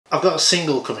I've got a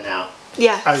single coming out.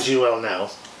 Yeah. As you well know.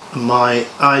 My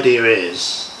idea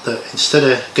is that instead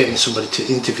of getting somebody to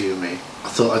interview me, I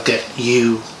thought I'd get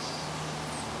you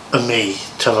and me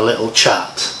to have a little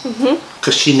chat.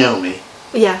 Because you know me.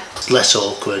 Yeah. It's less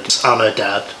awkward. I'm her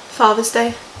dad. Father's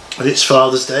Day. And it's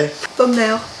Father's Day.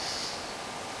 Thumbnail.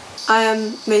 I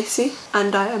am Macy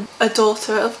and I am a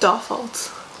daughter of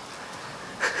Darfoulds.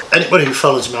 Anybody who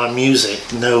follows my music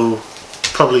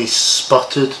probably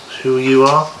spotted who you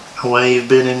are and where you've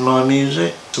been in my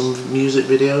music. Some music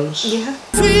videos. Yeah.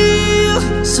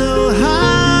 Feel so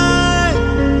high.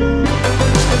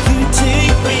 You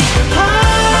take me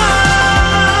higher.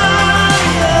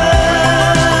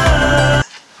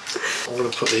 I'm going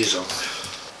to put these on.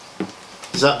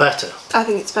 Is that better? I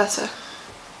think it's better.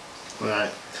 Right.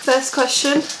 First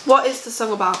question, what is the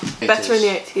song about? 80s. Better in the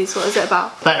 80s, what is it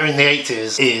about? Better in the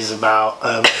 80s is about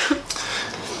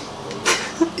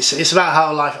it's about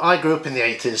how I grew up in the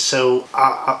 80s, so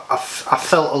I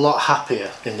felt a lot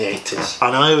happier in the 80s,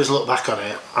 and I always look back on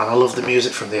it and I love the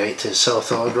music from the 80s, so I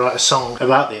thought I'd write a song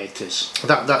about the 80s.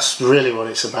 That's really what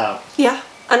it's about. Yeah,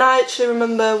 and I actually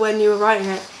remember when you were writing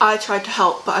it, I tried to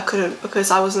help but I couldn't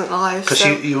because I wasn't alive. Because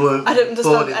so you weren't I didn't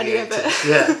born understand in any the of 80s. it.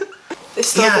 Yeah. It's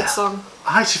still a good song.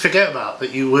 I actually forget about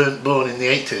that you weren't born in the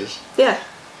 80s. Yeah.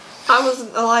 I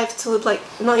wasn't alive till like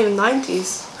not even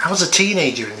 90s. I was a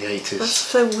teenager in the 80s. That's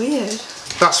so weird.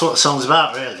 That's what the song's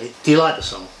about, really. Do you like the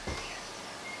song?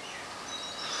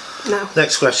 No.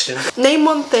 Next question. Name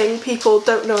one thing people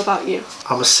don't know about you.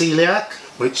 I'm a celiac,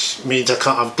 which means I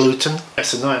can't have gluten.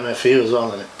 It's a nightmare for you as well,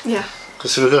 isn't it? Yeah.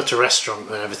 Because if we go to a restaurant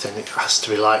and everything, it has to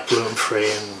be like gluten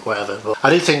free and whatever. But I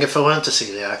do think if I weren't a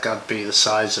celiac, I'd be the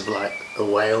size of like a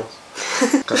whale.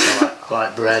 Because I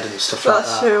like bread and stuff like that.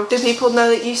 That's true. Do people know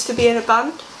that you used to be in a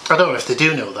band? I don't know if they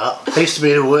do know that. I used to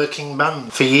be in a working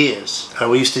band for years.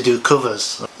 We used to do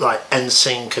covers like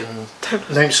NSYNC and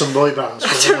name some boy bands.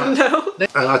 I don't know.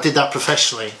 And I did that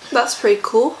professionally. That's pretty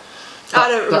cool. I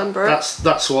don't remember it.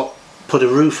 That's what put a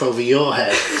roof over your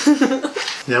head.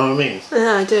 You know what I mean?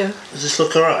 Yeah, I do. Does this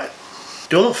look alright?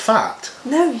 Do I look fat?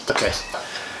 No. Okay.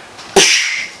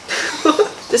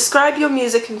 Describe your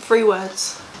music in 3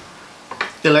 words.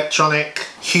 Electronic,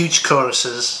 huge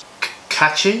choruses,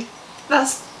 catchy.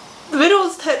 That's the middle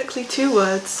is technically 2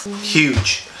 words.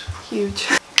 Huge. Huge.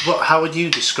 How would you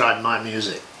describe my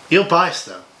music? You're biased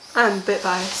though. I'm a bit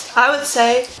biased. I would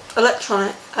say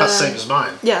electronic. That's the same as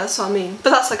mine. Yeah, that's what I mean.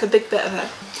 But that's like a big bit of it.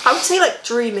 I would say like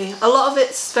dreamy. A lot of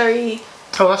it's very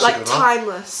That's like a good one.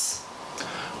 timeless.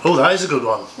 Oh, that is a good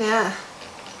one. Yeah.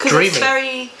 Because Dreamy. it's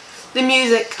very, the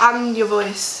music and your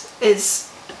voice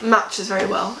matches very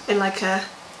well in like a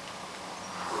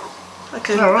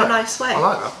nice way. I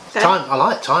like that. Okay. I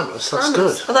like timeless. That's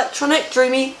Timeless. good. Electronic,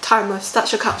 dreamy, timeless.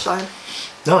 That's your catchline.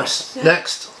 Nice. Yeah.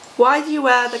 Next. Why do you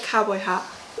wear the cowboy hat?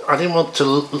 I didn't want to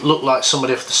look like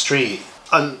somebody off the street.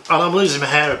 And I'm losing my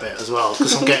hair a bit as well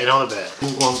because I'm getting on a bit. I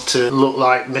didn't want to look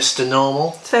like Mr.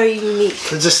 Normal. It's very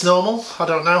unique. Is this normal? I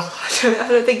don't know. I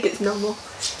don't think it's normal.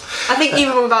 I think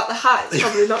even without the hat, it's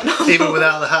probably not normal. Even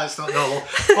without the hat, it's not normal.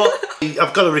 Well,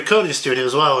 I've got a recording studio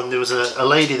as well, and there was a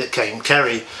lady that came,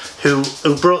 Kerry, who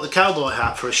brought the cowboy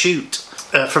hat for a shoot,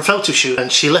 for a photo shoot, and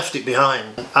she left it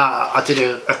behind. I did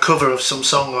a cover of some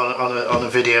song on a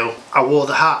video. I wore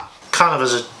the hat kind of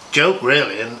as a joke,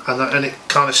 really, and it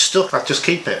kind of stuck. I just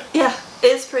keep it. Yeah,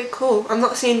 it's pretty cool. I'm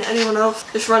not seeing anyone else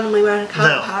just randomly wearing a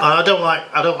cowboy hat. I don't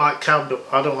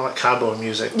like cowboy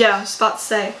music. Yeah, I was about to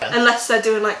say, unless they're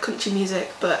doing like country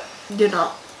music, but you're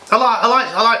not. I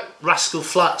like Rascal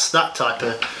Flatts, that type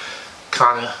of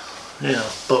kind of, you know.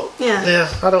 But yeah,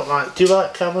 I don't like. Do you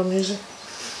like cowboy music?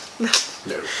 No.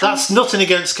 No. That's nothing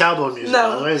against cowboy music,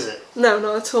 though, is it? No,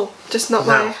 not at all. Just not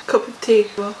my cup of tea.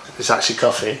 Well, it's actually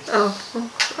coffee. Oh, well,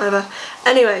 whatever.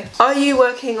 Anyway, are you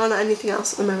working on anything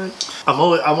else at the moment? I'm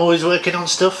always working on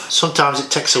stuff. Sometimes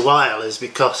it takes a while, is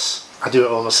because I do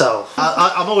it all myself.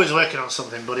 I'm always working on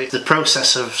something, but it's the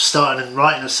process of starting and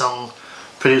writing a song,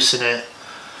 producing it,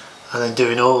 and then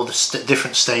doing all the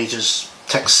different stages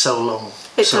takes so long.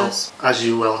 It does. As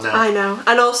you well know. I know.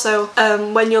 And also,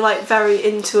 when you're like very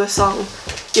into a song,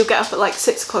 you'll get up at like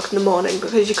 6 o'clock in the morning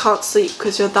because you can't sleep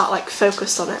because you're that like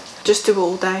focused on it. Just do it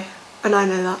all day. And I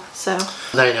know that, so.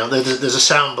 They know. There's a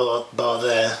sound bar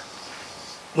there.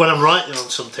 When I'm writing on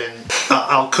something,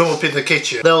 I'll come up in the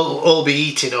kitchen. They'll all be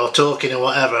eating or talking or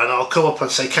whatever, and I'll come up and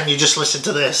say, "Can you just listen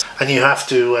to this?" And you have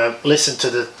to listen to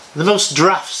the most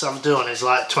drafts I've done is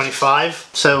like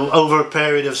 25. So over a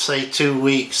period of say 2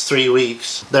 weeks, 3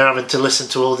 weeks, they're having to listen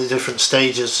to all the different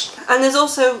stages. And there's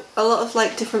also a lot of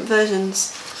like different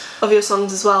versions of your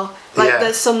songs as well. Like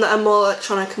there's some that are more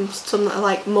electronic and some that are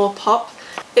like more pop.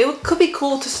 Could be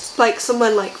cool to like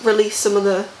someone like release some of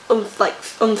the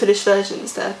unfinished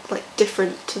versions. They're like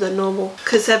different to the normal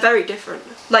because they're very different.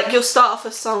 Like you'll start off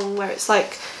a song where it's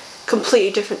like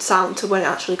completely different sound to when it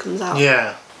actually comes out.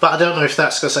 Yeah, but I don't know if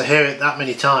that's because I hear it that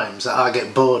many times that I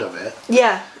get bored of it.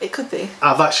 Yeah, it could be.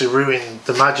 I've actually ruined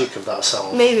the magic of that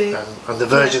song. Maybe. And the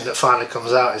version that finally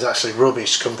comes out is actually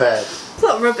rubbish compared. It's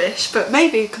not rubbish, but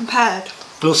maybe compared.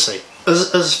 We'll see.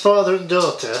 As father and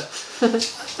daughter,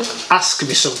 ask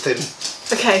me something.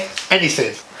 Okay.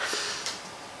 Anything.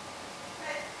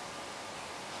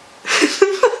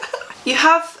 You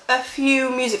have a few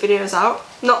music videos out,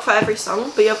 not for every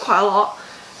song, but you have quite a lot.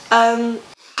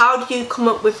 How do you come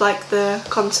up with like the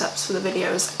concepts for the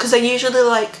videos? Because they're usually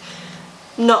like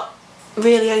not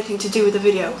really anything to do with the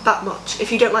video that much,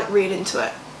 if you don't like read into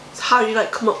it. So how do you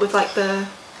like come up with like the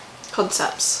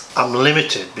concepts? I'm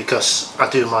limited because I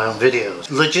do my own videos.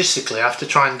 Logistically, I have to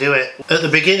try and do it. At the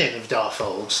beginning of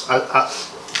Darfoulds,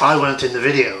 I weren't in the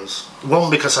videos.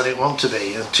 One, because I didn't want to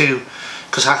be, and two,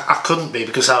 because I couldn't be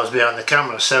because I was behind the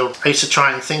camera. So I used to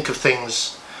try and think of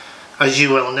things, as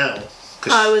you well know.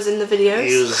 I was in the videos.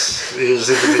 He was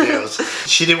in the videos.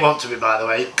 She didn't want to be, by the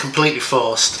way, completely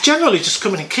forced. Generally just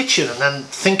coming in the kitchen and then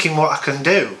thinking what I can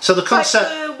do. So the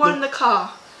concept... Like the one in the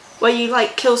car, where you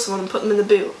like kill someone and put them in the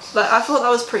boot. Like I thought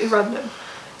that was pretty random.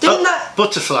 Didn't that...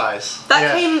 Butterflies.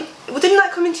 Didn't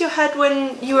that come into your head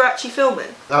when you were actually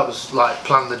filming? That was like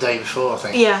planned the day before, I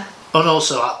think. Yeah. And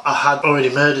also I had already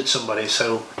murdered somebody,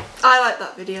 so... I like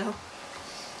that video.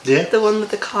 Yeah? The one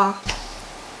with the car.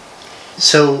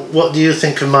 So, what do you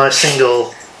think of my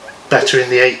single, Better in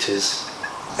the 80s?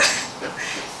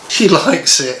 She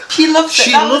likes it. She loves it.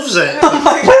 She loves it. Oh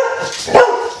my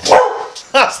God.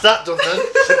 That's that done then.